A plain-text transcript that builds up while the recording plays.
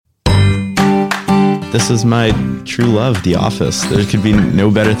This is my true love, The Office. There could be no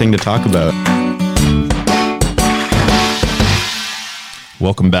better thing to talk about.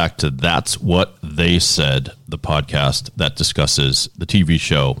 Welcome back to That's What They Said, the podcast that discusses the TV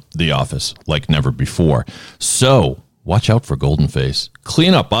show The Office like never before. So, watch out for Goldenface.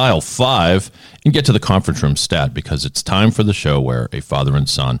 Clean up aisle 5 and get to the conference room stat, because it's time for the show where a father and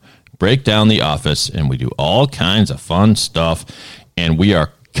son break down The Office and we do all kinds of fun stuff. And we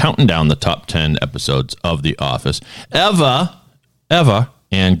are counting down the top 10 episodes of The Office. Eva,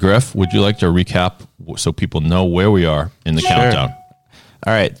 and Griff, would you like to recap so people know where we are in the countdown?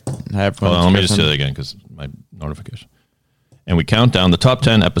 All right. Let me just do that again because my notification. And we count down the top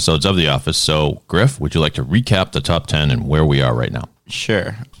 10 episodes of The Office. So, Griff, would you like to recap the top 10 and where we are right now?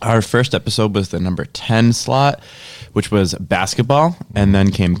 Sure. Our first episode was the number 10 slot, which was basketball. And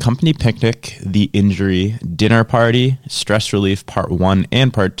then came Company Picnic, The Injury, Dinner Party, Stress Relief, Part 1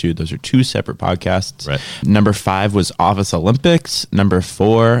 and Part 2. Those are two separate podcasts. Right. Number 5 was Office Olympics. Number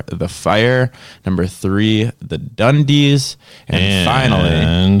 4, The Fire. Number 3, The Dundies. And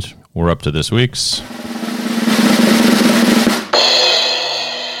finally... we're up to this week's...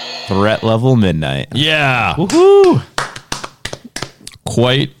 Threat Level Midnight. Yeah. Woohoo!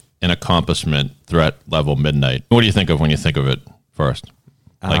 Quite an accomplishment, Threat Level Midnight. What do you think of when you think of it first?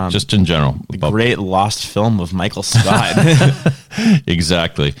 Like, just in general. The great lost film of Michael Scott.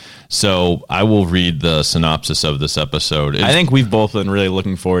 Exactly. So I will read the synopsis of this episode. I think we've both been really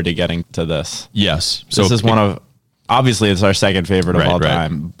looking forward to getting to this. Yes. So this is one of, obviously it's our second favorite of all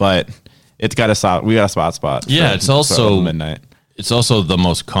time, but it's got we got a spot. Yeah, it's also Midnight. It's also the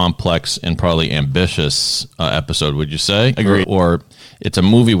most complex and probably ambitious episode, would you say? Agreed. Or it's a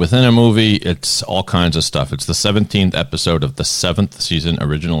movie within a movie. It's all kinds of stuff. It's the 17th episode of the 7th season,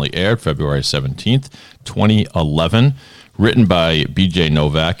 originally aired February 17th, 2011. Written by B.J.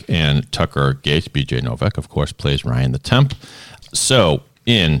 Novak and Tucker Gates. B.J. Novak, of course, plays Ryan the Temp. So,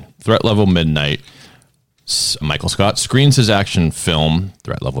 in Threat Level Midnight, Michael Scott screens his action film,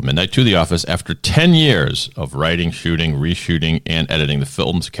 Threat Level Midnight, to The Office after 10 years of writing, shooting, reshooting, and editing. The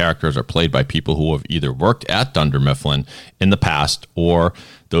film's characters are played by people who have either worked at Dunder Mifflin in the past or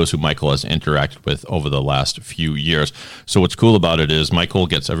those who Michael has interacted with over the last few years. So what's cool about it is Michael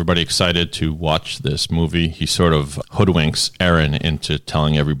gets everybody excited to watch this movie. He sort of hoodwinks Aaron into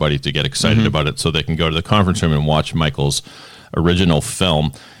telling everybody to get excited about it so they can go to the conference room and watch Michael's original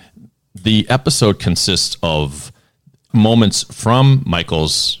film. The episode consists of moments from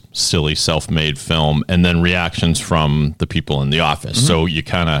Michael's silly self-made film and then reactions from the people in the office. So you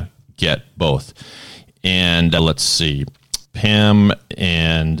kind of get both. And let's see. Pam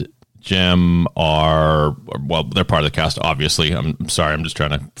and Jim are, well, they're part of the cast, obviously. I'm sorry, I'm just trying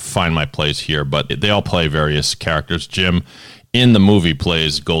to find my place here. But they all play various characters. Jim, in the movie,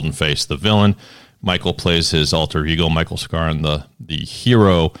 plays Goldenface, the villain. Michael plays his alter ego, Michael Scarn, the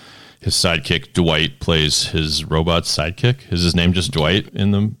hero. His sidekick, Dwight, plays his robot sidekick. Is his name just Dwight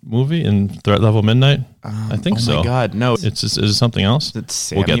in the movie, in Threat Level Midnight? I think so. Oh, my God, no. Is it something else? It's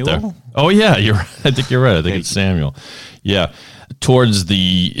Samuel? We'll get there. Oh, yeah, you're right. I think you're right. I think it's Samuel. Yeah. In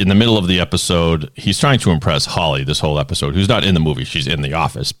the middle of the episode, he's trying to impress Holly this whole episode, who's not in the movie. She's in the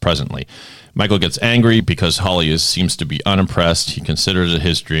office presently. Michael gets angry because Holly seems to be unimpressed. He considers it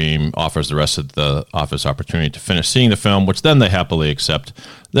his dream, offers the rest of the office opportunity to finish seeing the film, which then they happily accept.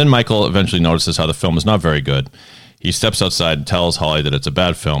 Then Michael eventually notices how the film is not very good. He steps outside and tells Holly that it's a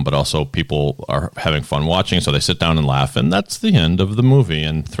bad film, but also people are having fun watching, so they sit down and laugh, and that's the end of the movie.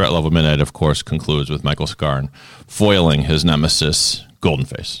 And Threat Level Midnight, of course, concludes with Michael Scarn foiling his nemesis,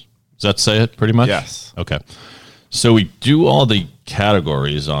 Goldenface. Does that say it pretty much? Yes. Okay. So we do all the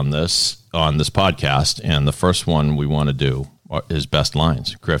categories on this podcast, and the first one we want to do is best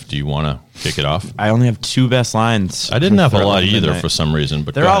lines. Griff, do you want to kick it off? I only have two best lines. I didn't have a lot either for some reason,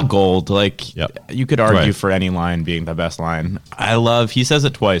 but they're all gold. Like, Yep. You could argue for any line being the best line. He says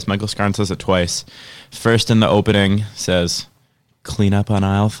it twice. Michael Scarn says it twice. First in the opening says, "Clean up on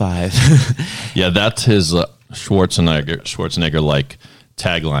aisle 5." Yeah, that's his Schwarzenegger-like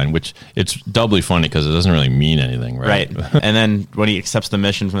tagline, which it's doubly funny because it doesn't really mean anything, right? Right. And then when he accepts the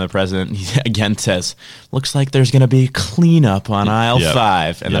mission from the president, he again says, "Looks like there's going to be cleanup on aisle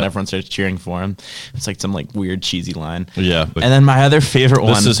 5." And then everyone starts cheering for him. It's like some weird cheesy line. Yeah. And then my other favorite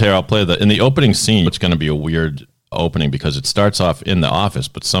one. This is here. I'll play in the opening scene. It's going to be a weird opening because it starts off in the office,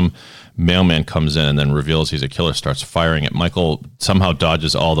 but some mailman comes in and then reveals he's a killer, starts firing at Michael, somehow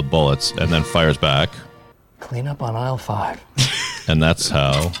dodges all the bullets and then fires back. Clean up on aisle 5. And that's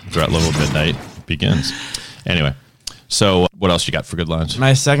how Threat Level Midnight begins. Anyway, so what else you got for good lines?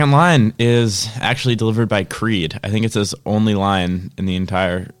 My second line is actually delivered by Creed. I think it's his only line in the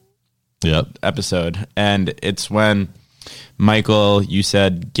entire episode. And it's when Michael, you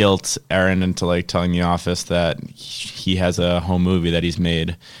said, guilt Aaron into like telling the office that he has a home movie that he's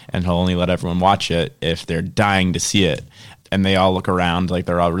made and he'll only let everyone watch it if they're dying to see it. And they all look around like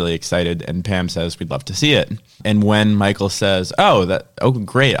they're all really excited. And Pam says, we'd love to see it. And when Michael says, oh,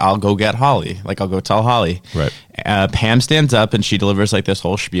 great, I'll go get Holly. Like, I'll go tell Holly. Right. Pam stands up and she delivers like this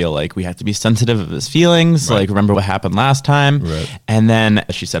whole spiel. Like, we have to be sensitive of his feelings. Right. Like, remember what happened last time. Right. And then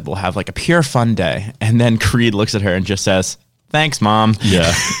she said, we'll have like a pure fun day. And then Creed looks at her and just says, thanks, Mom.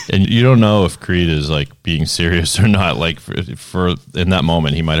 Yeah. And you don't know if Creed is like being serious or not. Like for in that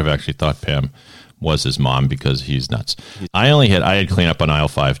moment, he might have actually thought Pam was his mom because he's nuts. I had cleanup on aisle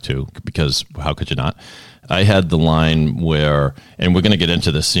 5 too, because how could you not? I had the line where, and we're going to get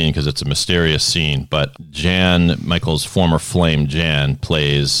into this scene because it's a mysterious scene, but Jan, Michael's former flame, Jan,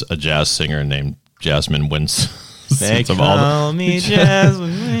 plays a jazz singer named Jasmine Wins. They call me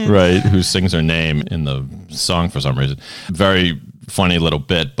Jasmine. Right, who sings her name in the song for some reason. Very funny little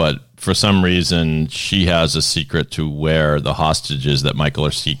bit, but for some reason, she has a secret to where the hostages that Michael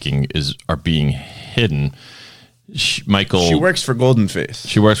are seeking are being hidden. She works for Goldenface.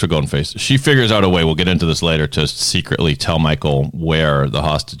 She works for Goldenface. She figures out a way, we'll get into this later, to secretly tell Michael where the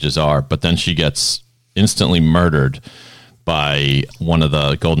hostages are, but then she gets instantly murdered by one of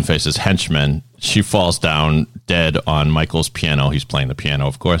the Goldenface's henchmen. She falls down dead on Michael's piano. He's playing the piano,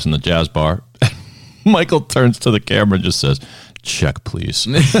 of course, in the jazz bar. Michael turns to the camera and just says, check, please.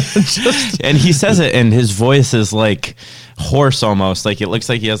 And he says it, and his voice is like hoarse almost. Like it looks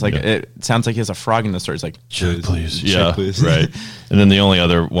like he has like, it sounds like he has a frog in the story. It's like, check, please. Check, please. Right. And then the only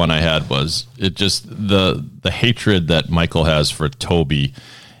other one I had was it just the hatred that Michael has for Toby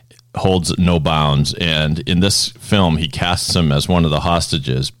holds no bounds. And in this film, he casts him as one of the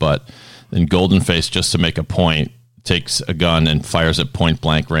hostages, but then Goldenface, just to make a point, takes a gun and fires at point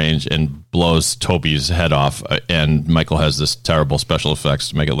blank range and blows Toby's head off. And Michael has this terrible special effects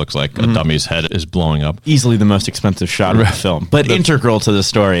to make it look like a dummy's head is blowing up. Easily the most expensive shot of the film, but integral to the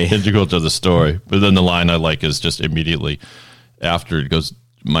story. Integral to the story. But then the line I like is just immediately after it goes,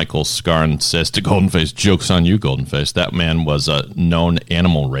 Michael Scarn says to Goldenface, joke's on you, Goldenface. That man was a known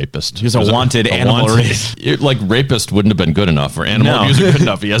animal rapist. He was a wanted animal rapist. Like, rapist wouldn't have been good enough, or animal abuser good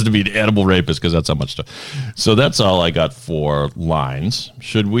enough. He has to be an animal rapist because that's how much stuff. So that's all I got for lines.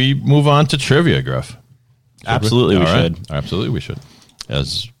 Should we move on to trivia, Griff? Absolutely, we should. Absolutely, we should.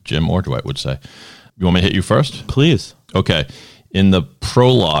 As Jim or Dwight would say. You want me to hit you first? Please. Okay. In the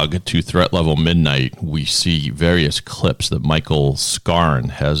prologue to Threat Level Midnight, we see various clips that Michael Scarn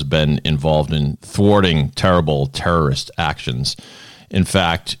has been involved in thwarting terrible terrorist actions. In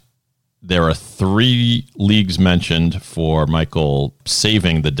fact, there are 3 leagues mentioned for Michael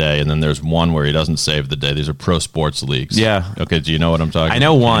saving the day, and then there's one where he doesn't save the day. These are pro sports leagues. Yeah. Okay, do you know what I'm talking about? I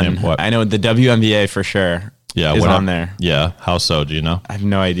know one. I know the WNBA for sure. Yeah, is on there. Yeah, how so? Do you know? I have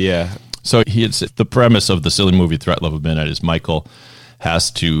no idea. So the premise of the silly movie Threat Level Midnight is Michael has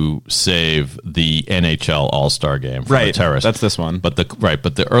to save the NHL All-Star game for the terrorists. That's this one. But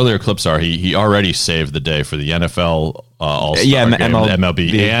the earlier clips are he already saved the day for the NFL All-Star game,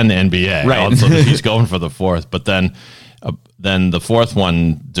 MLB and NBA. Right. Also, he's going for the 4th. But then the 4th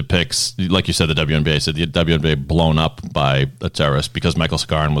one depicts, like you said, the WNBA. So the WNBA blown up by a terrorist because Michael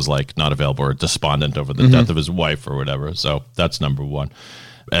Scarn was like not available or despondent over the death of his wife or whatever. So that's number 1.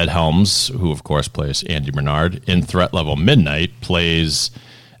 Ed Helms, who of course plays Andy Bernard in Threat Level Midnight, plays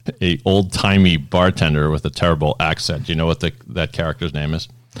a old-timey bartender with a terrible accent. Do you know what that character's name is?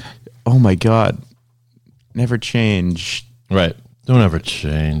 Oh my God. Never change. Right. Don't ever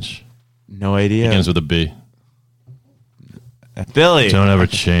change. No idea. Begins with a B. Billy. Don't ever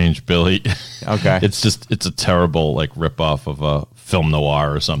change, Billy. Okay. It's a terrible like rip-off of a film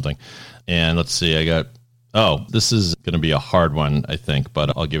noir or something. And let's see, this is going to be a hard one, I think,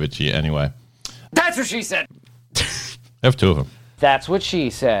 but I'll give it to you anyway. That's what she said. I have 2 of them. That's what she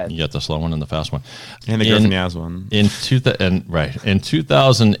said. You got the slow one and the fast one. And the Griffin Yaz one. In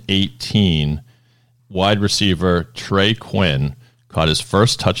 2018, wide receiver Trey Quinn caught his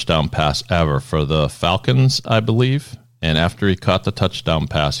first touchdown pass ever for the Falcons, I believe. And after he caught the touchdown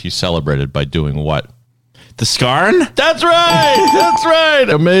pass, he celebrated by doing what? The Scarn? That's right. That's right.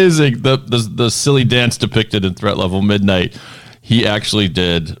 Amazing. The silly dance depicted in Threat Level Midnight. He actually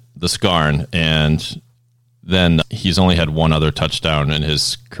did the Scarn, and then he's only had 1 other touchdown in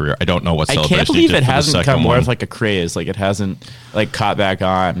his career. I don't know what celebration. I can't believe it hasn't become more one. of like a craze. Like it hasn't like caught back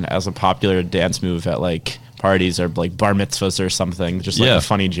on as a popular dance move at like parties or like bar mitzvahs or something. Just like a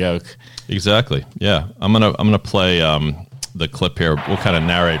funny joke. Exactly. Yeah. I'm gonna play the clip here. We'll kind of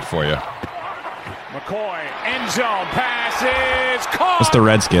narrate for you. McCoy, end zone pass, is caught. It's the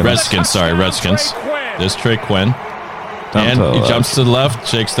Redskins. Redskins. There's Trey Quinn. Dump to the And he left. jumps to the left,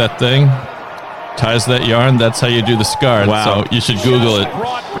 shakes that thing, ties that yarn. That's how you do the scar. Wow. So you should Google it.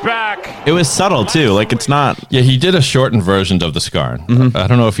 Brought back. It was subtle, too. Like, it's not... Yeah, he did a shortened version of the scar. I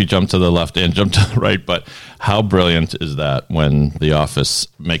don't know if he jumped to the left and jumped to the right, but how brilliant is that when The Office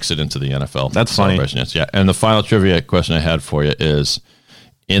makes it into the NFL? That's funny. celebration? Yes, yeah. And the final trivia question I had for you is,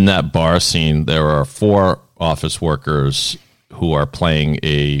 in that bar scene, there are 4 office workers who are playing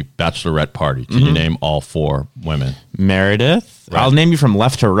a bachelorette party. Can you name all 4 women? Meredith. Right. I'll name you from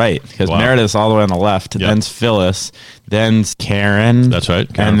left to right, because Wow. Meredith's all the way on the left. Yep. Then's Phyllis. Then's Karen. That's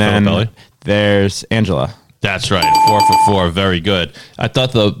right, Karen And then Philipelli. there's Angela. That's right. 4 for 4. Very good. I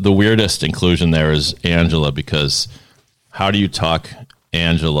thought the weirdest inclusion there is Angela, because how do you talk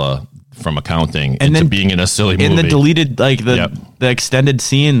Angela from accounting And into then being in a silly movie? In the deleted, like Yep. the extended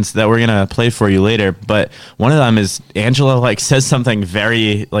scenes that we're gonna play for you later, but one of them is Angela like says something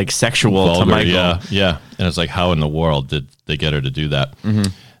very like sexual to Vulgar, Michael. yeah. And it's like, how in the world did they get her to do that?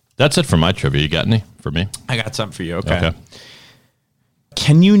 That's it for my trivia. You got any for me? I got something for you. Okay. Okay.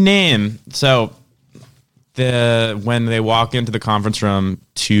 Can you name when they walk into the conference room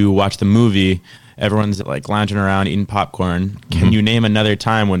to watch the movie, everyone's like lounging around eating popcorn. Can you name another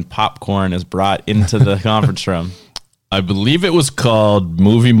time when popcorn is brought into the conference room? I believe it was called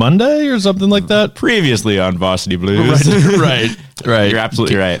Movie Monday or something like that. Previously on Varsity Blues. right. You're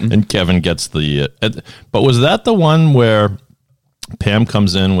absolutely right. And Kevin gets the... but was that the one where Pam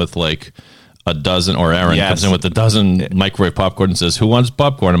comes in with like a dozen, or Aaron Yes. comes in with a dozen microwave popcorn and says, "Who wants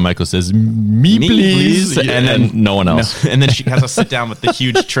popcorn?" And Michael says, "Me, Me, please." please. Yeah, And then no one else. And then she has to sit down with the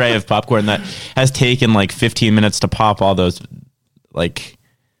huge tray of popcorn that has taken like 15 minutes to pop all those, like,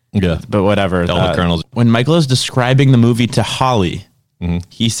 Yeah. but whatever. All the kernels. When Michael is describing the movie to Holly, Mm-hmm.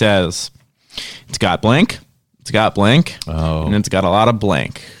 he says, "It's got blank, it's got blank, and it's got a lot of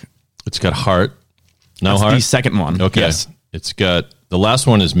blank." It's got heart. No That's heart. the second one. Okay. Yes. It's got, the last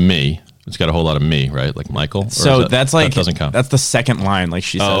one is me. It's got a whole lot of me, right? Like Michael. Or So is that's like that doesn't count. That's the second line. Like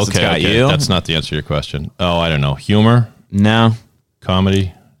she says, Oh, "It's got okay. you." That's not the answer to your question. Oh, I don't know. Humor, No,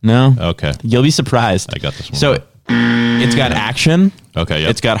 comedy. no. Okay. You'll be surprised. I got this one. So it's got action. Okay. Yep.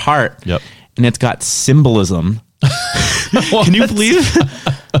 It's got heart. Yep. And it's got symbolism. Can you believe?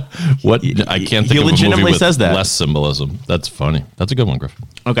 What? I can't think he of a legitimately movie with says that. less symbolism. That's funny. That's a good one, Griff.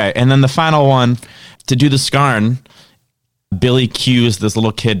 Okay, and then the final one, to do the scarn, Billy cues this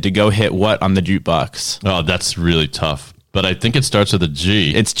little kid to go hit what on the jukebox? Oh, that's really tough. But I think it starts with a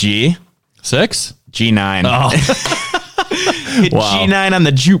G. It's G. 6? G9. Oh, Hit wow. G9 on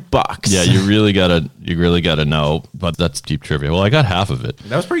the jukebox. yeah. You really gotta know. But that's deep trivia. Well, I got half of it.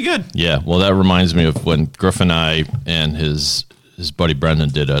 That was pretty good. Yeah. Well, that reminds me of when Griff and I and his buddy Brendan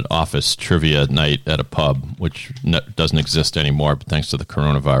did an office trivia night at a pub, which doesn't exist anymore, but thanks to the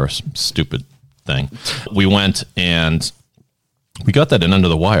coronavirus stupid thing, we went and we got that in under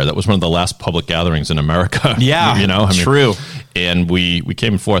the wire. That was one of the last public gatherings in America. Yeah, you know, true. And we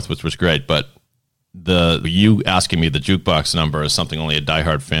came forth, which was great. But you asking me the jukebox number is something only a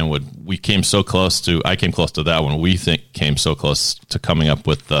diehard fan would. I came close to that one. We came so close to coming up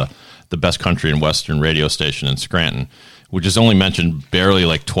with the best country and western radio station in Scranton, which is only mentioned barely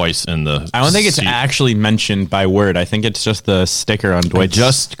like twice in the. I don't think it's actually mentioned by word. I think it's just the sticker on Dwight's.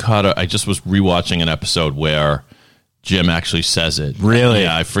 I just was rewatching an episode where Jim actually says it. Really?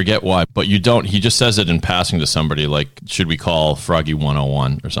 Yeah, I forget why, but you don't. He just says it in passing to somebody, like, should we call Froggy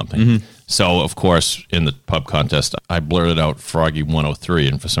 101 or something? Mm-hmm. So, of course, in the pub contest, I blurted out Froggy 103,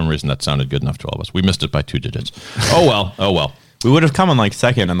 and for some reason that sounded good enough to all of us. We missed it by 2 digits. Oh, well. We would have come on like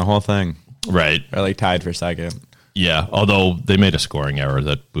second in the whole thing. Right. Or like tied for second. Yeah, although they made a scoring error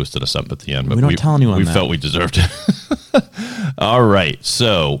that boosted us up at the end. But We don't tell anyone We that. felt we deserved it. All right,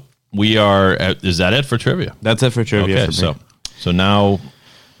 so we are is that it for trivia? That's it for trivia Okay, for me. so now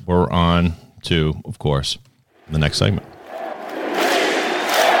we're on to, of course, the next segment.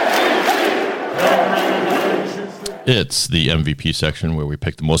 It's the MVP section where we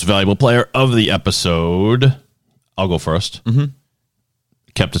pick the most valuable player of the episode. I'll go first. Mm-hmm.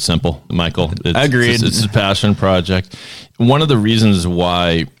 Kept it simple, Michael. Agreed. It's a passion project. One of the reasons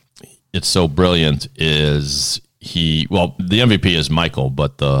why it's so brilliant is the MVP is Michael,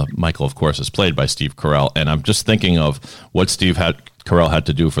 but the Michael, of course, is played by Steve Carell. And I'm just thinking of what Carell had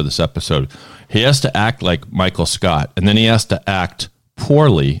to do for this episode. He has to act like Michael Scott, and then he has to act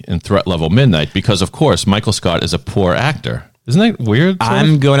poorly in Threat Level Midnight because, of course, Michael Scott is a poor actor. Isn't that weird?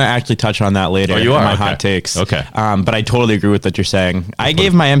 I'm going to actually touch on that later. Oh, you are? in my Okay. hot takes. Okay. But I totally agree with what you're saying. I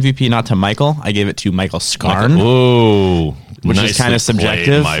gave my MVP not to Michael. I gave it to Michael Scarn. Ooh, which is kind of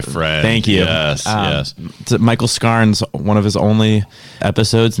subjective. Played, my friend. Thank you. Yes, yes. Michael Scarn's one of his only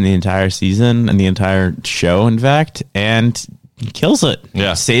episodes in the entire season and the entire show, in fact, and he kills it.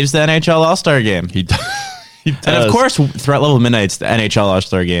 Yeah. Saves the NHL All-Star game. He does. And of course, Threat Level Midnight's the NHL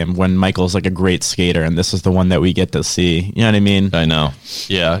All-Star game when Michael's like a great skater, and this is the one that we get to see. You know what I mean? I know.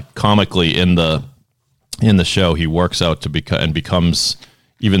 Yeah, comically in the show, he works out to becomes,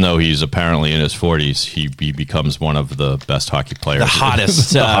 even though he's apparently in his 40s, he becomes one of the best hockey players, The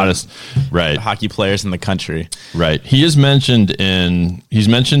hottest, right? Hockey players in the country. Right. He's mentioned in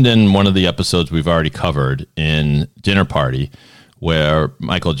one of the episodes we've already covered in Dinner Party, where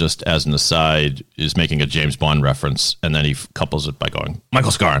Michael, just as an aside, is making a James Bond reference, and then he couples it by going, Michael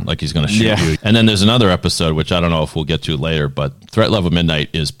Scarn, like he's going to shoot you. And then there's another episode, which I don't know if we'll get to later, but Threat Level Midnight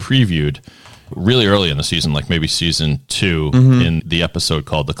is previewed really early in the season, like maybe season 2, in the episode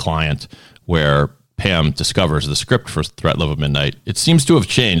called The Client, where Pam discovers the script for Threat Level Midnight. It seems to have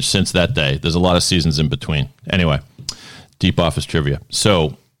changed since that day. There's a lot of seasons in between. Anyway, Deep Office Trivia.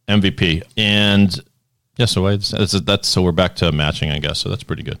 So, MVP. And yeah, so so we're back to matching, I guess. So that's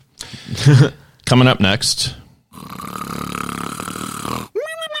pretty good. Coming up next.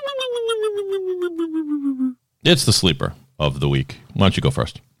 It's the sleeper of the week. Why don't you go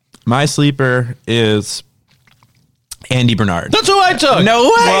first? My sleeper is Andy Bernard. That's who I took. No way.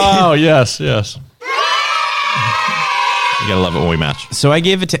 Wow, yes. You gotta love it when we match. So I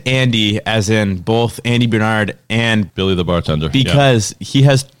gave it to Andy, as in both Andy Bernard and Billy the bartender. because he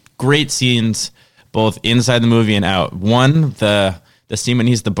has great scenes both inside the movie and out. One, the scene when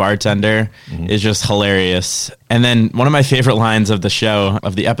he's the bartender is just hilarious. And then one of my favorite lines of the show,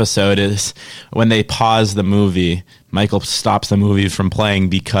 of the episode, is when they pause the movie, Michael stops the movie from playing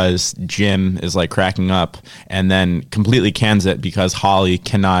because Jim is like cracking up, and then completely cans it because Holly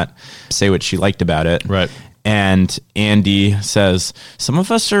cannot say what she liked about it. Right. And Andy says, some of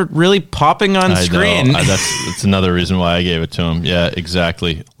us are really popping on screen. That's another reason why I gave it to him. Yeah,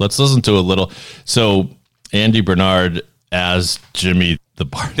 exactly. Let's listen to a little. So Andy Bernard as Jimmy the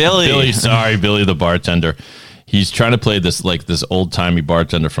Billy the bartender. He's trying to play this old-timey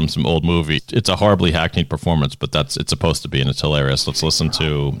bartender from some old movie. It's a horribly hackneyed performance, but it's supposed to be, and it's hilarious. Let's listen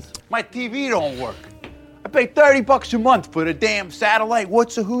to... My TV don't work. I pay $30 a month for the damn satellite.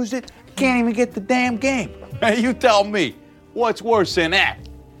 What's the who's it? Can't even get the damn game. You tell me, what's worse than that?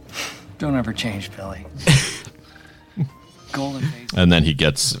 Don't ever change, Billy. Goldenface. And then he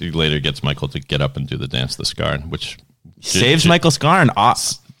later gets Michael to get up and do the dance the Scarn, which Saves Michael Scarn.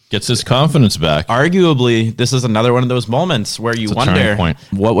 Gets his confidence back. Arguably, this is another one of those moments where you wonder turning point.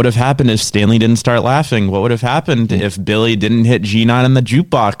 What would have happened if Stanley didn't start laughing? What would have happened if Billy didn't hit G9 in the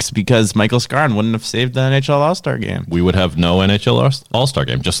jukebox because Michael Scarn wouldn't have saved the NHL All-Star game? We would have no NHL All-Star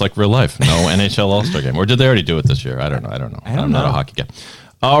game, just like real life. No NHL All-Star game. Or did they already do it this year? I don't know. I'm not a hockey guy.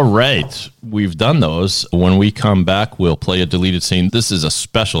 All right. We've done those. When we come back, we'll play a deleted scene. This is a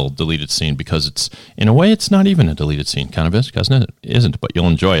special deleted scene because in a way, it's not even a deleted scene. Kind of is, isn't it? It isn't, but you'll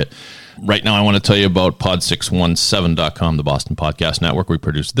enjoy it. Right now, I want to tell you about pod617.com, the Boston Podcast Network. We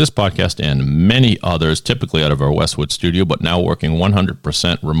produce this podcast and many others, typically out of our Westwood studio, but now working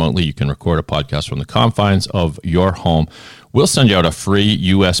 100% remotely. You can record a podcast from the confines of your home. We'll send you out a free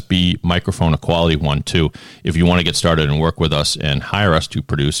USB microphone, a quality one, too, if you want to get started and work with us and hire us to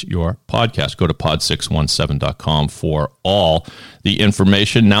produce your podcast. Go to pod617.com for all the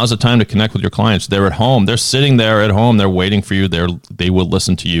information. Now's the time to connect with your clients. They're at home. They're sitting there at home. They're waiting for you. They will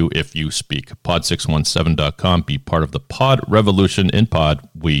listen to you if you speak. Pod617.com. Be part of the pod revolution. In pod,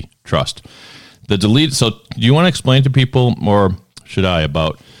 we trust. So do you want to explain to people, or should I,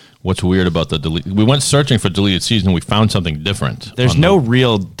 about what's weird about the delete? We went searching for deleted scenes and we found something different. There's no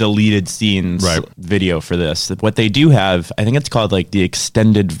real deleted scenes video for this. What they do have, I think it's called like the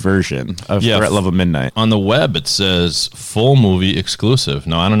extended version of Threat Level Midnight. On the web, it says full movie exclusive.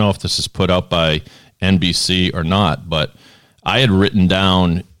 Now, I don't know if this is put out by NBC or not, but I had written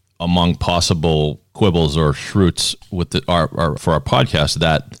down among possible quibbles or shroots with for our podcast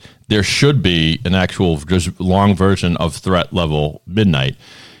that there should be an actual just long version of Threat Level Midnight.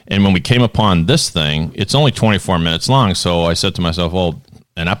 And when we came upon this thing, it's only 24 minutes long. So I said to myself, well,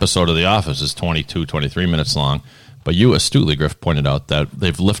 an episode of The Office is 22, 23 minutes long. But you astutely, Griff, pointed out that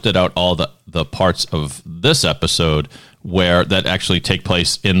they've lifted out all the parts of this episode that actually take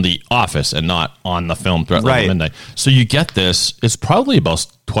place in the office and not on the film Threat Level Midnight. So you get this. It's probably about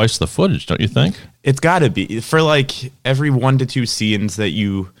twice the footage, don't you think? It's got to be. For like every 1 to 2 scenes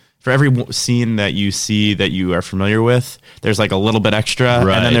for every scene that you see that you are familiar with, there's like a little bit extra,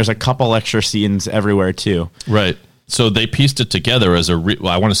 and then there's a couple extra scenes everywhere too. Right. So they pieced it together as I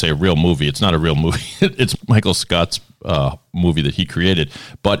want to say a real movie. It's not a real movie. It's Michael Scott's movie that he created,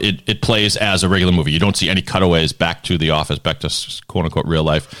 but it plays as a regular movie. You don't see any cutaways back to the office, back to quote unquote real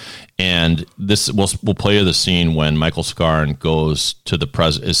life. And this we'll play you the scene when Michael Scarn goes to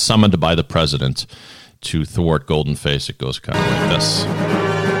is summoned by the president to thwart Goldenface. It goes kind of like this.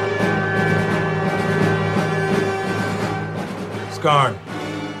 Scarn,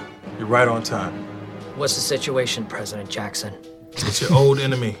 you're right on time. What's the situation, President Jackson? It's your old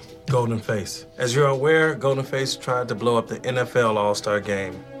enemy, Goldenface. As you're aware, Goldenface tried to blow up the NFL All-Star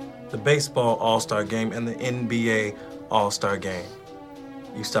Game, the Baseball All-Star Game, and the NBA All-Star Game.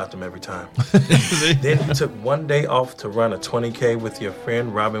 You stopped him every time. Then you took one day off to run a 20K with your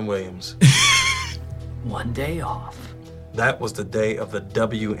friend Robin Williams. One day off. That was the day of the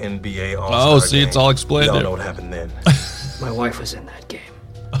WNBA All-Star Game. Oh, see, it's all explained Y'all there. know what happened then. My wife was in that game.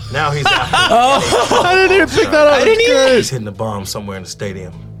 Now he's out. I didn't even pick that up. He's hitting a bomb somewhere in the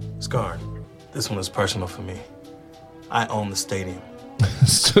stadium. Scarn, this one is personal for me. I own the stadium.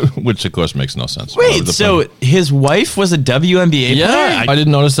 Which, of course, makes no sense. Wait, so his wife was a WNBA yeah, player? I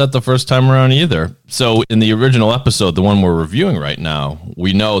didn't notice that the first time around either. So in the original episode, the one we're reviewing right now,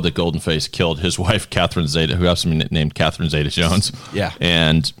 we know that Goldenface killed his wife, Catherine Zeta, who happens to be named Catherine Zeta-Jones. Yeah.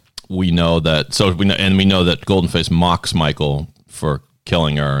 And we know that, we know that Goldenface mocks Michael for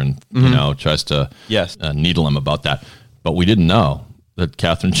killing her and, tries to needle him about that. But we didn't know that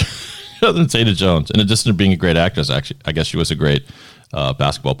Catherine Zeta-Jones, in addition to being a great actress, actually, I guess she was a great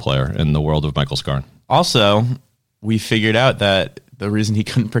basketball player in the world of Michael Scarn. Also, we figured out that the reason he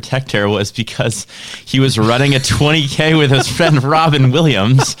couldn't protect her was because he was running a 20K with his friend Robin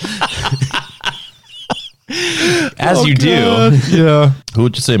Williams. As you do. Yeah. Who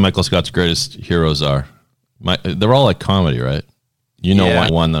would you say Michael Scott's greatest heroes are? They're all like comedy, right? You know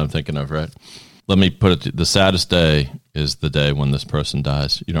one that I'm thinking of, right? Let me put it, the saddest day is the day when this person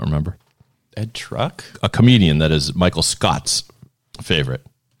dies. You don't remember? Ed Truck? A comedian that is Michael Scott's favorite.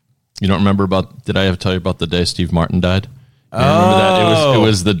 You don't remember did I ever tell you about the day Steve Martin died? You remember that? It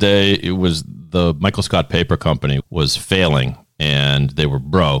was the day, the Michael Scott Paper Company was failing and they were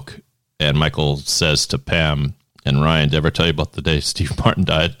broke. And Michael says to Pam and Ryan, did I ever tell you about the day Steve Martin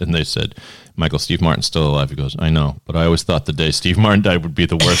died? And they said, Michael, Steve Martin's still alive. He goes, I know, but I always thought the day Steve Martin died would be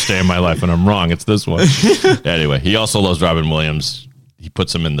the worst day of my life, and I'm wrong. It's this one. Anyway, he also loves Robin Williams. He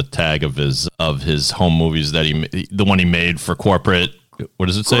puts him in the tag of his home movies that the one he made for corporate. What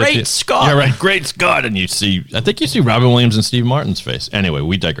does it say? Great Scott. Yeah, right. Great Scott. And I think you see Robin Williams and Steve Martin's face. Anyway,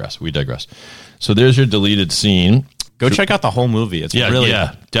 we digress. So there's your deleted scene. Go check out the whole movie. It's really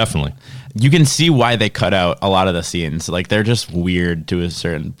definitely. You can see why they cut out a lot of the scenes. Like, they're just weird to a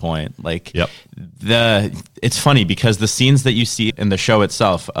certain point. Like, it's funny because the scenes that you see in the show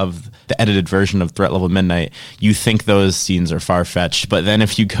itself of the edited version of Threat Level Midnight, you think those scenes are far-fetched. But then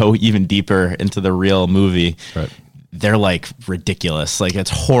if you go even deeper into the real movie, they're like ridiculous. Like, it's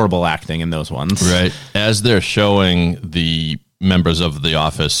horrible acting in those ones. Right. As they're showing the members of the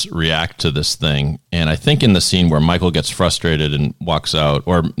office react to this thing. And I think in the scene where Michael gets frustrated and walks out,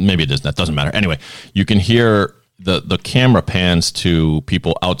 or maybe it isn't, that doesn't matter. Anyway, you can hear the camera pans to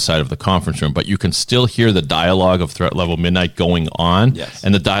people outside of the conference room, but you can still hear the dialogue of Threat Level Midnight going on. Yes.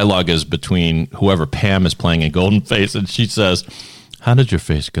 And the dialogue is between whoever Pam is playing in Goldenface, and she says, how did your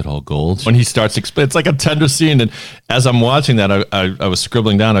face get all gold? When he starts explaining, it's like a tender scene. And as I'm watching that, I was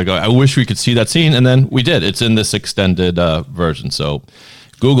scribbling down. I go, I wish we could see that scene. And then we did. It's in this extended version. So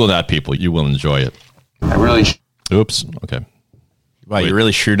Google that, people. You will enjoy it. Oops. Okay. Wow, you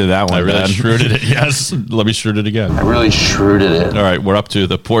really shrewded that one. I really shrewded it. Yes. Let me shroot it again. I really shrewded it. All right. We're up to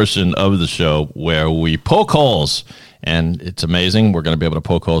the portion of the show where we poke holes. And it's amazing. We're going to be able to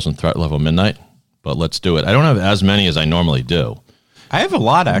poke holes in Threat Level Midnight. But let's do it. I don't have as many as I normally do. I have a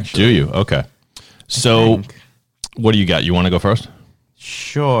lot, actually. Do you? Okay. So what do you got? You want to go first?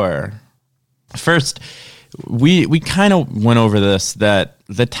 Sure. First, we kind of went over this, that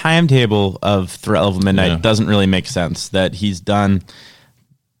the timetable of Threat Level Midnight doesn't really make sense, that he's done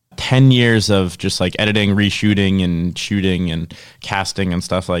 10 years of just like editing, reshooting, and shooting, and casting, and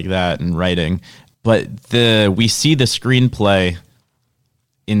stuff like that, and writing. But we see the screenplay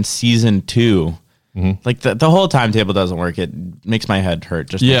in season 2. Mm-hmm. Like the whole timetable doesn't work. It makes my head hurt.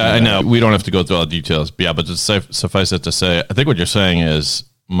 Just I know. We don't have to go through all the details. But but just suffice it to say, I think what you're saying is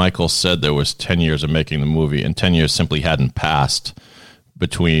Michael said there was 10 years of making the movie, and 10 years simply hadn't passed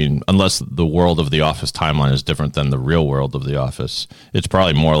between, unless the world of The Office timeline is different than the real world of The Office. It's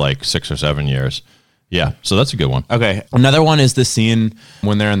probably more like 6 or 7 years. Yeah, so that's a good one. Okay. Another one is the scene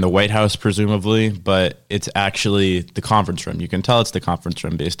when they're in the White House, presumably, but it's actually the conference room. You can tell it's the conference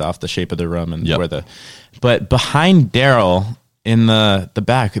room based off the shape of the room and but behind Daryl in the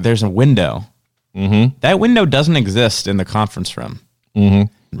back, there's a window. Mm-hmm. That window doesn't exist in the conference room.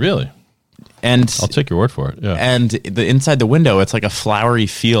 Mm-hmm. Really? And I'll take your word for it. Yeah. And inside the window, it's like a flowery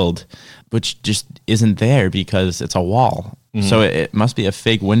field, which just isn't there because it's a wall. Mm-hmm. So it must be a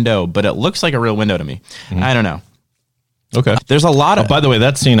fake window, but it looks like a real window to me. Mm-hmm. I don't know. Okay. There's a lot of... by the way,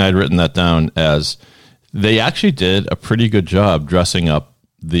 that scene, I'd written that down as they actually did a pretty good job dressing up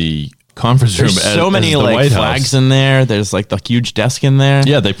the conference room. There's so many like White flags House. in there. There's like the huge desk in there.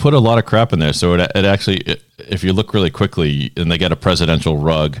 Yeah, they put a lot of crap in there. So it actually, if you look really quickly, and they get a presidential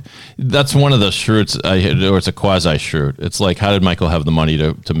rug, that's one of the shirts or it's a quasi shirt. It's like, how did Michael have the money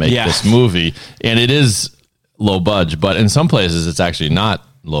to make this movie? And it is low budge, but in some places it's actually not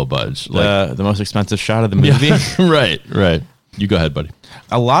low budge. The most expensive shot of the movie. Yeah, right. You go ahead, buddy.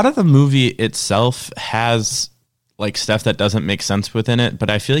 A lot of the movie itself has like stuff that doesn't make sense within it,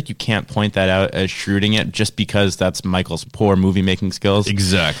 but I feel like you can't point that out as shooting it just because that's Michael's poor movie making skills.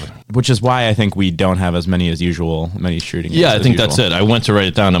 Exactly. Which is why I think we don't have as many shooting. Yeah, I think that's it. I went to write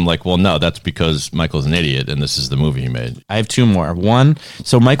it down. I'm like, well, no, that's because Michael's an idiot and this is the movie he made. I have two more. One,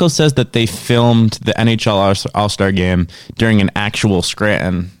 so Michael says that they filmed the NHL All-Star game during an actual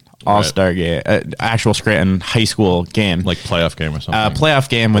Scranton All-Star game, actual Scranton high school game. Like playoff game or something. Playoff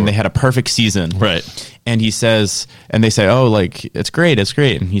game when they had a perfect season. Right. And he says, and they say, oh, like, it's great.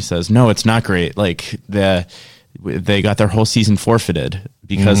 And he says, no, it's not great. Like, they got their whole season forfeited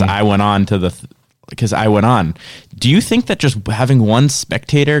because I went on. Do you think that just having one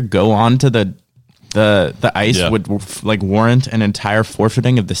spectator go on to the ice would like warrant an entire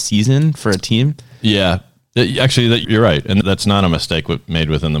forfeiting of the season for a team? Yeah. Actually, you're right, and that's not a mistake made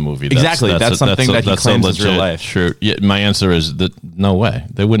within the movie. That's something that he claims is real life. Sure. Yeah, my answer is that no way.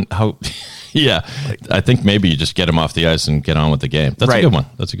 They wouldn't. How? Yeah, I think maybe you just get him off the ice and get on with the game. That's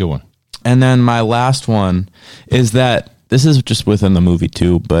a good one. And then my last one is that this is just within the movie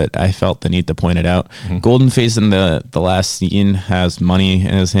too, but I felt the need to point it out. Mm-hmm. Goldenface in the last scene has money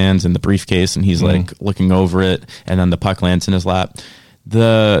in his hands in the briefcase, and he's like looking over it, and then the puck lands in his lap.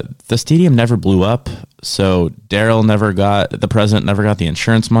 The stadium never blew up, so the president never got the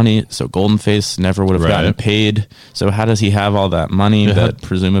insurance money, so Goldenface never would have gotten paid. So how does he have all that money that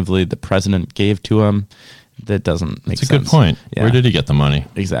presumably the president gave to him? That doesn't make sense. That's a good point. Yeah. Where did he get the money?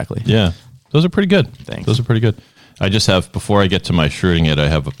 Exactly. Yeah. Those are pretty good. Thanks. Those are pretty good. I just have, before I get to my shooting it, I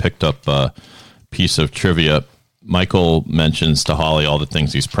have a picked up piece of trivia. Michael mentions to Holly all the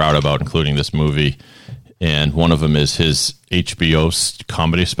things he's proud about, including this movie. And one of them is his HBO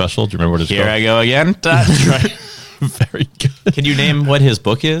comedy special. Do you remember what it's called? Here I go again. That's right. Very good. Can you name what his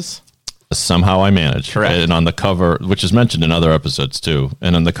book is? Somehow I Manage. Correct. And on the cover, which is mentioned in other episodes too,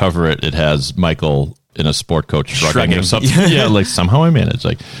 and on the cover it has Michael in a sport coat shrugging or something. Yeah, like Somehow I Manage.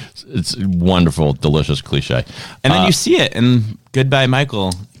 Like, it's wonderful, delicious cliche. And then you see it in Goodbye,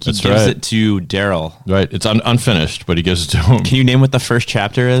 Michael. He gives it to Daryl. Right. It's unfinished, but he gives it to him. Can you name what the first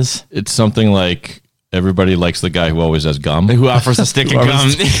chapter is? It's something like, everybody likes the guy who always has gum. Who offers a stick of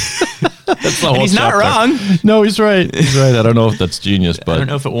gum. That's the whole he's chapter. not wrong. No, he's right. He's right. I don't know if that's genius, but I don't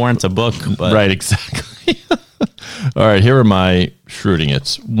know if it warrants a book. But. Right, exactly. All right, here are my shooting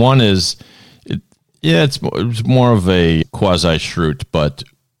it's. One is, it's more of a quasi-shroot, but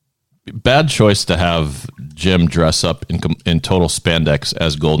bad choice to have Jim dress up in total spandex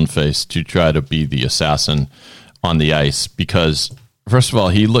as Goldenface to try to be the assassin on the ice, because first of all,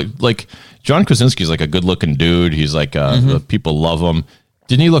 he looked like John Krasinski's like a good-looking dude. He's like people love him.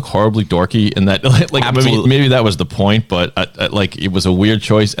 Didn't he look horribly dorky in that? Like maybe that was the point, but like it was a weird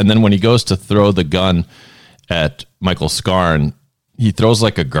choice. And then when he goes to throw the gun at Michael Scarn, he throws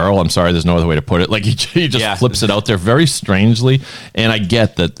like a girl. I'm sorry, there's no other way to put it. Like he just flips it out there very strangely. And I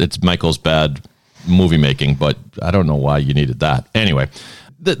get that it's Michael's bad movie making, but I don't know why you needed that. Anyway,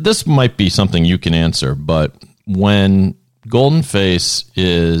 this might be something you can answer, but when Goldenface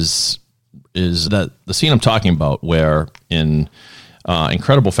is that the scene I'm talking about where in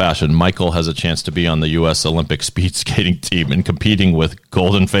incredible fashion, Michael has a chance to be on the U.S. Olympic speed skating team and competing with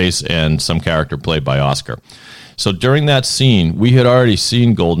Goldenface and some character played by Oscar. So during that scene, we had already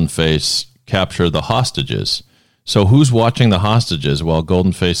seen Goldenface capture the hostages. So who's watching the hostages while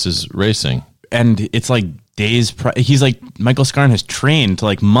Goldenface is racing? And it's like days. He's like, Michael Scarn has trained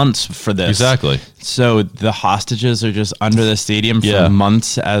like months for this. Exactly. So the hostages are just under the stadium for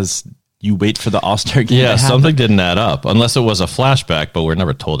months as you wait for the All-Star game. Yeah, something didn't add up unless it was a flashback, but we're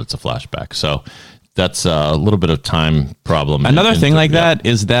never told it's a flashback. So that's a little bit of time problem. Another thing like that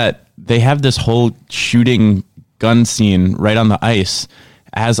is that they have this whole shooting gun scene right on the ice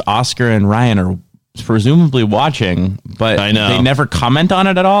as Oscar and Ryan are presumably watching, but I know. they never comment on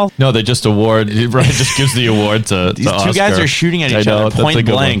it at all. No, they just award. Ryan just gives the award to These two Oscar. guys are shooting at each I know, other that's a point good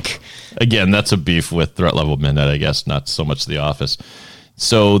one. blank. Again, that's a beef with Threat Level Midnight, I guess, not so much The Office.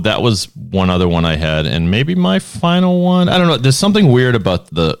 So that was one other one I had, and maybe my final one. I don't know. There's something weird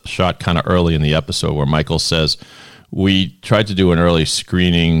about the shot kind of early in the episode where Michael says, we tried to do an early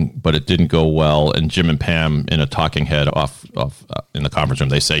screening, but it didn't go well. And Jim and Pam in a talking head off in the conference room,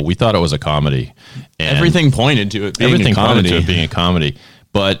 they say, we thought it was a comedy. And Everything pointed to it being everything a comedy. pointed to it being a comedy.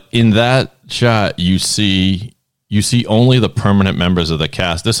 But in that shot, you see only the permanent members of the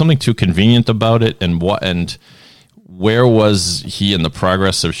cast. There's something too convenient about it. And where was he in the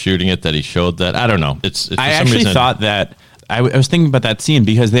progress of shooting it that he showed that? I don't know. It's I actually thought that I was thinking about that scene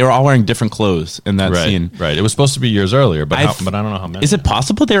because they were all wearing different clothes in that scene. Right. It was supposed to be years earlier, but I don't know how many. Is it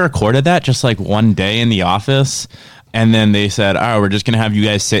possible they recorded that just like one day in the office? And then they said, "Oh, we're just going to have you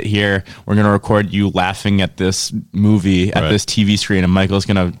guys sit here. We're going to record you laughing at this movie, at this TV screen, and Michael's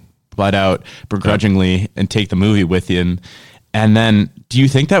going to butt out begrudgingly and take the movie with you." And then, do you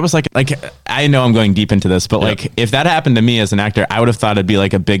think that was like I know I'm going deep into this, but like if that happened to me as an actor, I would have thought it'd be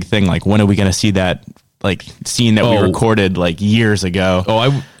like a big thing. Like, when are we going to see that like scene that we recorded like years ago?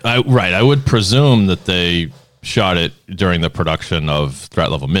 Oh, I would presume that they shot it during the production of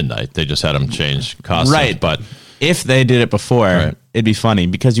Threat Level Midnight. They just had them change costumes, right? But if they did it before, it'd be funny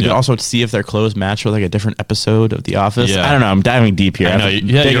because you could also see if their clothes match with like a different episode of The Office. Yeah. I don't know. I'm diving deep here. I know.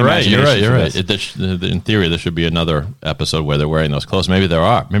 Yeah, you're right. Imagination for this. In theory, there should be another episode where they're wearing those clothes. Maybe there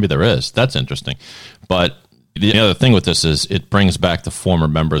are. Maybe there is. That's interesting. But the other thing with this is it brings back the former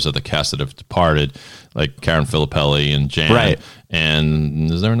members of the cast that have departed, like Karen Filippelli and Jan. Right. And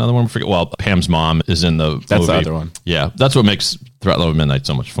is there another one? I forget. Well, Pam's mom is in the That's movie. the other one. Yeah, that's what makes Threat Level Midnight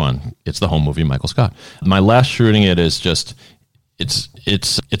so much fun. It's the home movie, Michael Scott. My last shooting it is just it's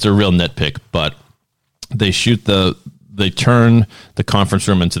a real nitpick, but they turn the conference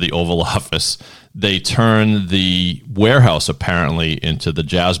room into the Oval Office. They turn the warehouse apparently into the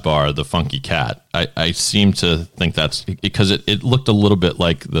jazz bar, the Funky Cat. I seem to think that's because it looked a little bit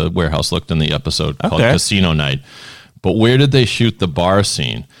like the warehouse looked in the episode called Casino Night. But where did they shoot the bar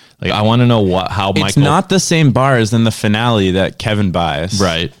scene? Like, I want to know how Michael. It's not the same bar as in the finale that Kevin buys,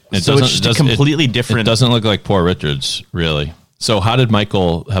 right? So it's just completely different. It doesn't look like Poor Richards, really. So how did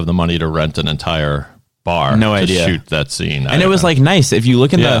Michael have the money to rent an entire bar? No to idea. Shoot that scene, and it was like nice. If you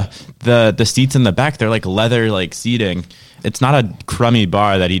look in the seats in the back, they're like leather like seating. It's not a crummy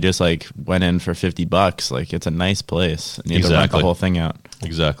bar that he just like went in for $50. Like, it's a nice place. And you have to rent the whole thing out.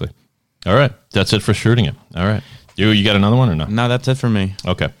 Exactly. All right, that's it for shooting it. All right. You got another one or no? No, that's it for me.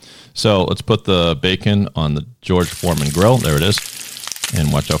 Okay. So let's put the bacon on the George Foreman grill. There it is.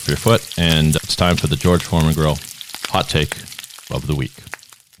 And watch out for your foot. And it's time for the George Foreman grill hot take of the week.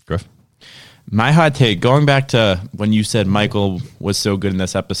 Griff? My hot take, going back to when you said Michael was so good in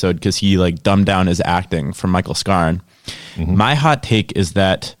this episode because he like dumbed down his acting from Michael Scarn. Mm-hmm. My hot take is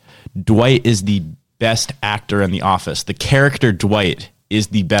that Dwight is the best actor in The Office. The character Dwight is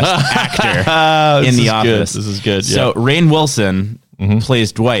the best actor in The Office. This is good. So Rainn Wilson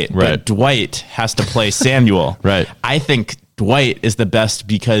plays Dwight, but Dwight has to play Samuel. Right. I think Dwight is the best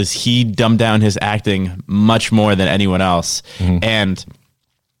because he dumbed down his acting much more than anyone else. And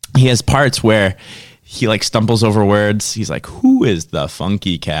he has parts where he like stumbles over words. He's like, "Who is the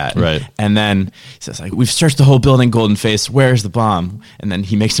Funky Cat?" Right. And then he says like, "We've searched the whole building, Goldenface. Where's the bomb?" And then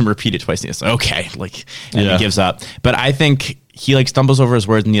he makes him repeat it twice. And he's like, "Okay," like, and he gives up. But I think he like stumbles over his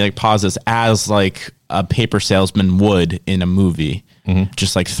words and he like pauses as like a paper salesman would in a movie,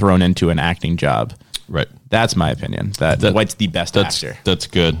 just like thrown into an acting job. Right. That's my opinion. That Dwight's the best actor. That's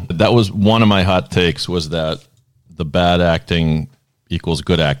good. That was one of my hot takes, was that the bad acting equals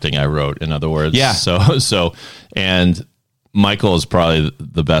good acting, I wrote, in other words. Yeah. So, and Michael is probably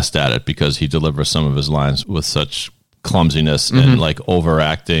the best at it because he delivers some of his lines with such clumsiness and like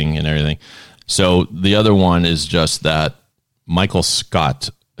overacting and everything. So the other one is just that Michael Scott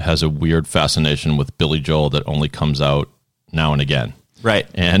has a weird fascination with Billy Joel that only comes out now and again. Right.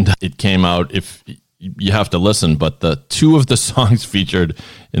 And it came out, if you have to listen, but the two of the songs featured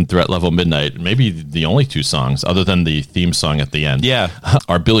in Threat Level Midnight, maybe the only two songs other than the theme song at the end,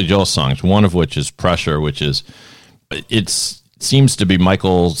 are Billy Joel songs, one of which is Pressure, which is, seems to be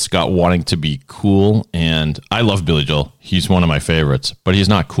Michael Scott wanting to be cool. And I love Billy Joel. He's one of my favorites, but he's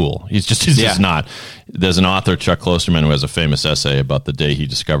not cool. He's just not. There's an author, Chuck Klosterman, who has a famous essay about the day he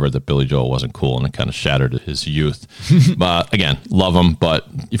discovered that Billy Joel wasn't cool, and it kind of shattered his youth. But again, love him. But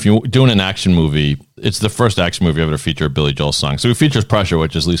if you're doing an action movie, it's the first action movie ever to feature a Billy Joel song. So it features Pressure,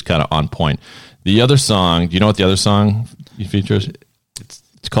 which is at least kind of on point. The other song, do you know what the other song he features?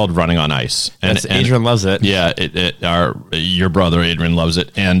 It's called Running on Ice. And Adrian loves it. Yeah, your brother Adrian loves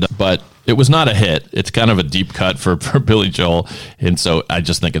it. But it was not a hit. It's kind of a deep cut for Billy Joel. And so I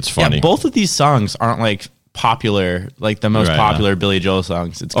just think it's funny. Yeah, both of these songs aren't like popular, like the most popular Billy Joel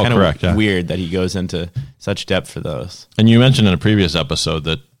songs. It's kind of weird that he goes into such depth for those. And you mentioned in a previous episode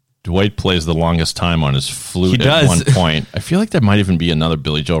that Dwight plays the longest time on his flute at one point. I feel like there might even be another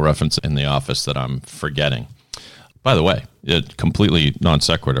Billy Joel reference in The Office that I'm forgetting. By the way, it completely non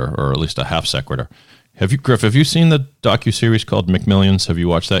sequitur, or at least a half sequitur. Griff, have you seen the docuseries called McMillions? Have you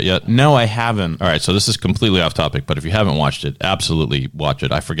watched that yet? No, I haven't. All right, so this is completely off topic, but if you haven't watched it, absolutely watch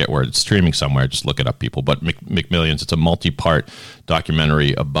it. I forget where it's streaming somewhere. Just look it up, people. But McMillions, it's a multi-part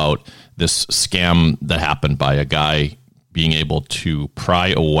documentary about this scam that happened by a guy being able to pry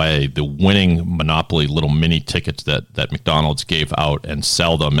away the winning Monopoly little mini tickets that McDonald's gave out and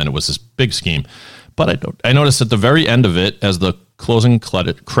sell them, and it was this big scheme. But I noticed at the very end of it, as the closing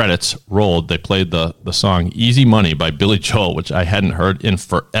credits rolled, they played the song Easy Money by Billy Joel, which I hadn't heard in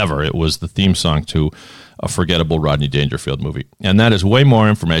forever. It was the theme song to a forgettable Rodney Dangerfield movie. And that is way more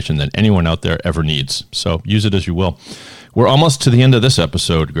information than anyone out there ever needs. So use it as you will. We're almost to the end of this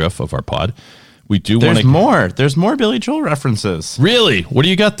episode, Griff, of our pod. We do want to... There's more Billy Joel references. Really? What do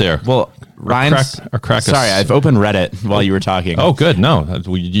you got there? Well, Ryan's... Sorry, I've opened Reddit while you were talking. Oh, good. No,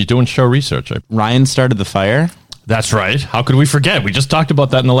 you're doing show research. Ryan started the fire. That's right. How could we forget? We just talked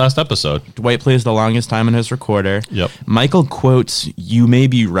about that in the last episode. Dwight plays the longest time in his recorder. Yep. Michael quotes, "You may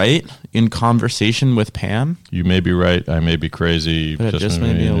be right," in conversation with Pam. You may be right. I may be crazy. But just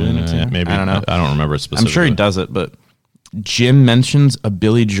maybe a lunatic. Maybe. I don't know. I don't remember it specifically. I'm sure he does it, but Jim mentions a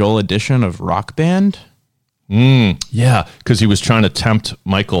Billy Joel edition of Rock Band. Yeah, because he was trying to tempt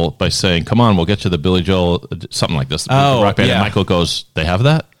Michael by saying, "Come on, we'll get you the Billy Joel," something like this. The Rock Band. Yeah. And Michael goes, "They have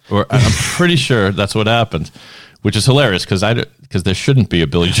that?" Or I'm pretty sure that's what happened, which is hilarious because there shouldn't be a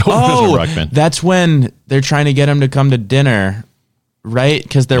Billy Joel Rock Band. That's when they're trying to get him to come to dinner, right?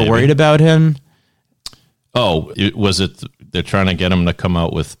 Because they're worried about him. Oh, they're trying to get him to come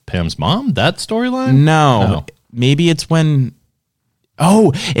out with Pam's mom? That storyline? No. Maybe it's when...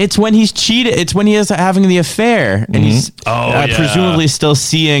 Oh, it's when he's cheated. It's when he is having the affair, and he's presumably still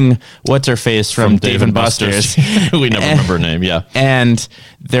seeing what's-her-face from Dave and Buster's. We never remember her name, yeah. And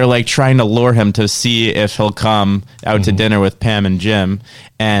they're like trying to lure him to see if he'll come out to dinner with Pam and Jim.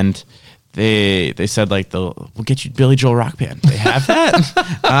 And they said, like, we'll get you Billy Joel Rock Band. They have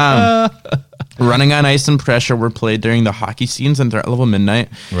that? Running on Ice and Pressure were played during the hockey scenes in Threat Level Midnight.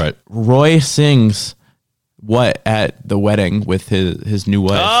 Right. Roy sings... What at the wedding with his new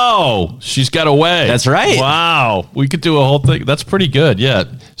wife? Oh, she's got away. That's right. Wow, we could do a whole thing. That's pretty good. Yeah.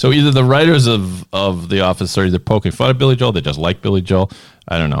 So either the writers of The Office are either poking fun at Billy Joel, they just like Billy Joel.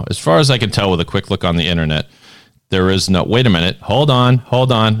 I don't know. As far as I can tell with a quick look on the internet, there is no. Wait a minute. Hold on.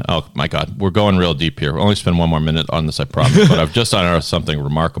 Oh my God, we're going real deep here. We'll only spend one more minute on this, I promise. But I've just unearthed something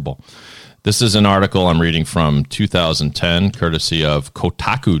remarkable. This is an article I'm reading from 2010, courtesy of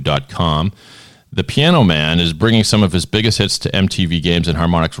Kotaku.com. The Piano Man is bringing some of his biggest hits to MTV Games and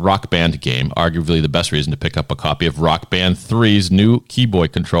Harmonix's Rock Band game, arguably the best reason to pick up a copy of Rock Band 3's new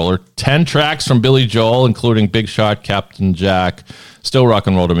keyboard controller. 10 tracks from Billy Joel, including Big Shot, Captain Jack, Still Rock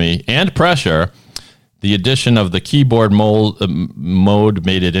and Roll to Me, and Pressure. The addition of the keyboard mode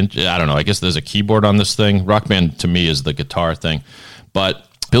made it, I don't know, I guess there's a keyboard on this thing. Rock Band to me is the guitar thing. But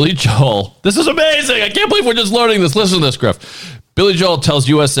Billy Joel, this is amazing. I can't believe we're just learning this. Listen to this, Griff. Billy Joel tells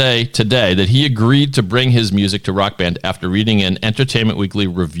USA Today that he agreed to bring his music to Rock Band after reading an Entertainment Weekly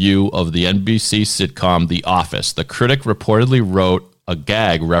review of the NBC sitcom The Office. The critic reportedly wrote a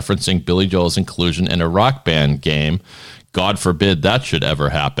gag referencing Billy Joel's inclusion in a Rock Band game. God forbid that should ever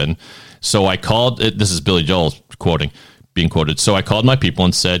happen. So I called it. This is Billy Joel being quoted. So I called my people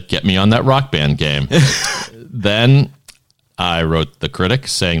and said, "Get me on that Rock Band game." Then I wrote the critic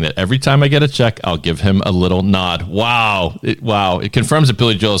saying that every time I get a check, I'll give him a little nod. Wow. It confirms that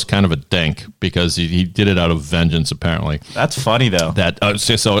Billy Joel is kind of a dink because he did it out of vengeance, apparently. That's funny, though.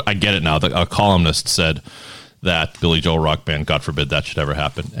 So I get it now. A columnist said that Billy Joel Rock Band, God forbid that should ever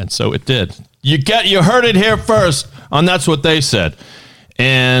happen. And so it did. You heard it here first on That's What They Said.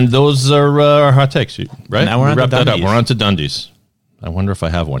 And those are our hot takes, right? Now we're on to Dundies. We're on to Dundies. I wonder if I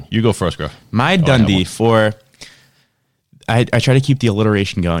have one. You go first, Griff. My Dundee for... I try to keep the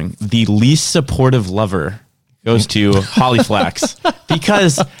alliteration going. The least supportive lover goes to Holly Flax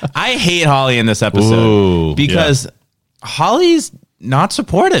because I hate Holly in this episode because Holly's not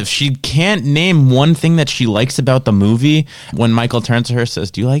supportive. She can't name one thing that she likes about the movie. When Michael turns to her and says,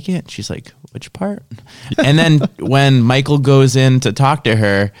 "Do you like it?" She's like, which part? And then when Michael goes in to talk to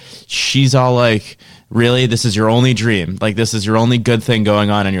her, she's all like, really, this is your only dream? Like, this is your only good thing going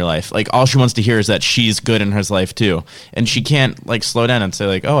on in your life? Like, all she wants to hear is that she's good in her life too. And she can't like slow down and say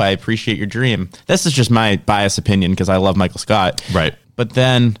like, oh, I appreciate your dream. This is just my biased opinion because I love Michael Scott. Right. But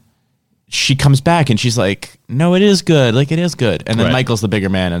then she comes back and she's like, no, it is good. Like, it is good. And then Right. Michael's the bigger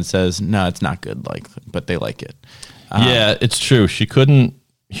man and says, no, it's not good. Like, but they like it. Yeah, it's true. She couldn't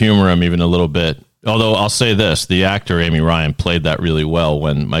humor him even a little bit. Although I'll say this, the actor Amy Ryan played that really well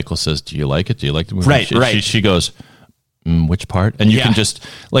when Michael says, do you like it? Do you like the movie? Right. She goes, which part? And you can just,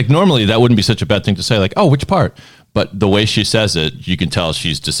 like, normally that wouldn't be such a bad thing to say, like, oh, which part? But the way she says it, you can tell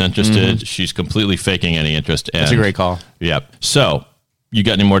she's disinterested. Mm-hmm. She's completely faking any interest. And, that's a great call. Yeah. So, you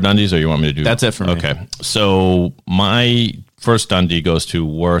got any more Dundies or you want me to do? That's it for me. Okay. So, my first Dundee goes to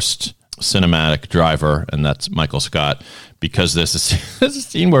worst cinematic driver, and that's Michael Scott, because there's a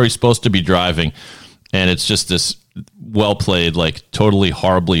scene where he's supposed to be driving, and it's just this well played, like totally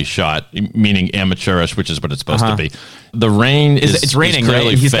horribly shot, meaning amateurish, which is what it's supposed to be. The rain it's raining,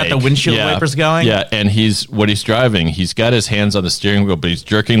 right? He's got the windshield wipers going. Yeah, and he's driving. He's got his hands on the steering wheel, but he's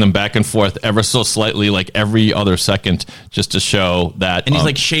jerking them back and forth ever so slightly, like every other second, just to show that. And he's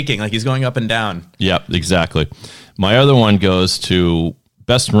like shaking, like he's going up and down. Yep, exactly. My other one goes to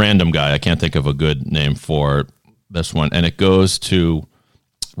best random guy. I can't think of a good name for this one, and it goes to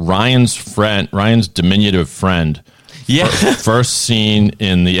Ryan's diminutive friend. Yeah. First seen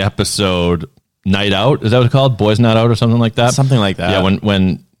in the episode Night Out. Is that what it's called? Boys Not Out or something like that? Something like that. Yeah,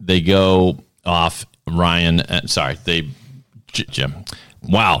 when they go off, Jim.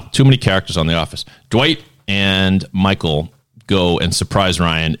 Wow, too many characters on The Office. Dwight and Michael go and surprise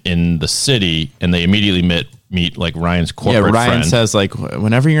Ryan in the city, and they immediately meet like Ryan's corporate friend. Ryan says like,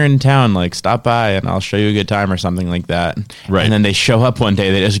 whenever you're in town, like stop by and I'll show you a good time or something like that. Right. And then they show up one day,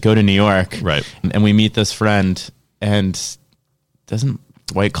 they just go to New York. Right. And we meet this friend, and doesn't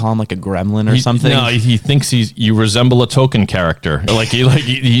Dwight call him like a gremlin or something? No, he thinks you resemble a token character.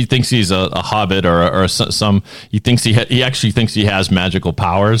 He thinks he's a hobbit or some. He actually thinks he has magical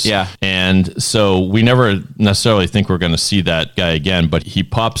powers. Yeah. And so we never necessarily think we're going to see that guy again, but he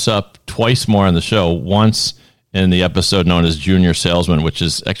pops up twice more in the show. Once in the episode known as Junior Salesman, which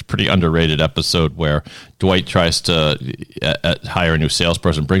is a pretty underrated episode where Dwight tries to hire a new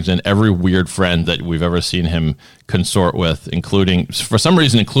salesperson, brings in every weird friend that we've ever seen him consort with, including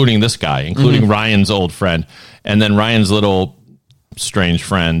this guy, including Ryan's old friend. And then Ryan's little strange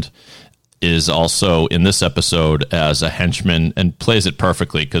friend is also in this episode as a henchman and plays it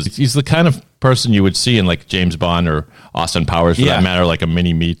perfectly because he's the kind of person you would see in like James Bond or Austin Powers for that matter, like a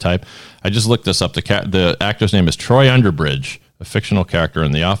mini-me type. I just looked this up. The actor's name is Troy Underbridge, a fictional character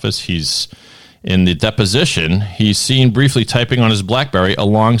in The Office. He's in the deposition. He's seen briefly typing on his BlackBerry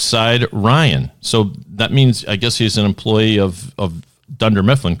alongside Ryan. So that means, I guess he's an employee of Dunder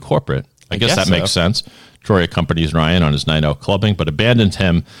Mifflin Corporate. I guess that makes sense. Troy accompanies Ryan on his night out clubbing, but abandons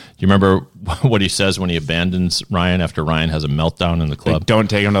him. Do you remember what he says when he abandons Ryan after Ryan has a meltdown in the club? Like, don't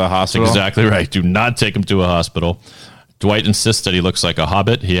take him to the hospital. That's exactly right. Do not take him to a hospital. Dwight insists that he looks like a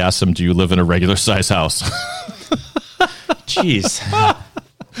hobbit. He asks him, do you live in a regular size house? Jeez.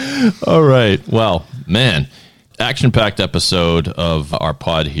 All right. Well, man, action-packed episode of our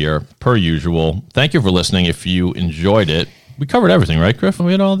pod here, per usual. Thank you for listening. If you enjoyed it, we covered everything, right, Griff?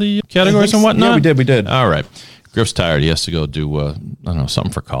 We had all the categories and whatnot? Yeah, we did. All right. Griff's tired. He has to go do,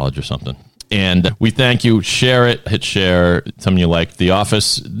 something for college or something. And we thank you. Share it. Hit share. Something you like. The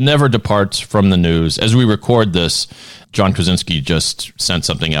Office never departs from the news. As we record this, John Krasinski just sent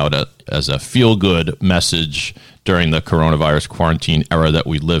something out as a feel-good message during the coronavirus quarantine era that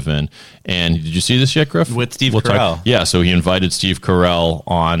we live in. And did you see this yet, Griff? With Steve Carell. Yeah, so he invited Steve Carell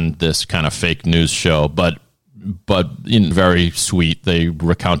on this kind of fake news show, but very sweet. They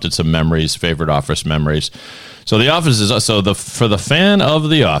recounted some memories, favorite Office memories. So The Office is for the fan of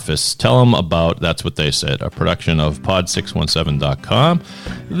The Office, tell them about That's What They Said, a production of pod617.com,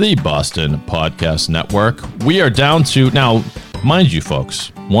 the Boston Podcast Network. We are down to now, mind you,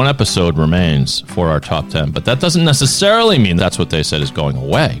 folks, one episode remains for our top 10, but that doesn't necessarily mean That's What They Said is going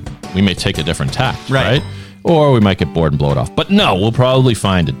away. We may take a different tack, right? Or we might get bored and blow it off. But no, we'll probably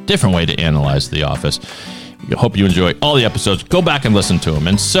find a different way to analyze The Office. I hope you enjoy all the episodes. Go back and listen to them.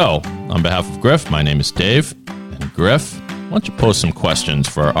 And so, on behalf of Griff, my name is Dave. And Griff, why don't you pose some questions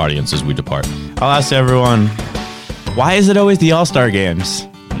for our audience as we depart? I'll ask everyone, why is it always the All-Star Games?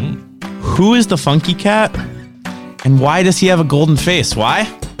 Who is the funky cat? And why does he have a golden face? Why?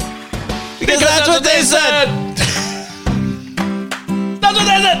 Because that's what they said! That's what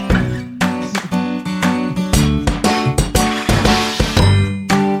they said!